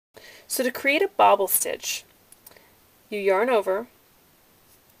So to create a bobble stitch, you yarn over,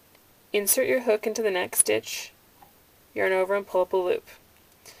 insert your hook into the next stitch, yarn over and pull up a loop.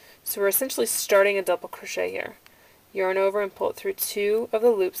 So we're essentially starting a double crochet here. Yarn over and pull it through 2 of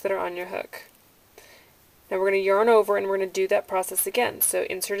the loops that are on your hook. Now we're going to yarn over and we're going to do that process again. So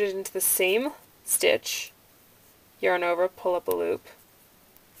insert it into the same stitch, yarn over, pull up a loop,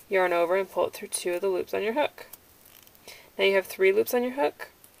 yarn over and pull it through 2 of the loops on your hook. Now you have 3 loops on your hook.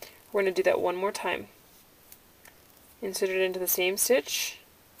 We're going to do that one more time. Insert it into the same stitch,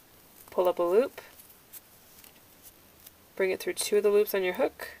 pull up a loop, bring it through 2 of the loops on your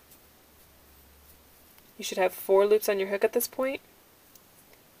hook. You should have 4 loops on your hook at this point.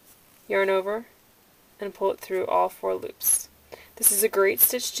 Yarn over and pull it through all 4 loops. This is a great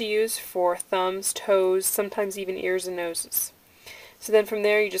stitch to use for thumbs, toes, sometimes even ears and noses. So then from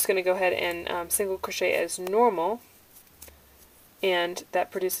there you're just going to go ahead and single crochet as normal, and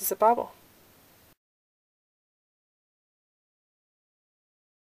that produces a bobble.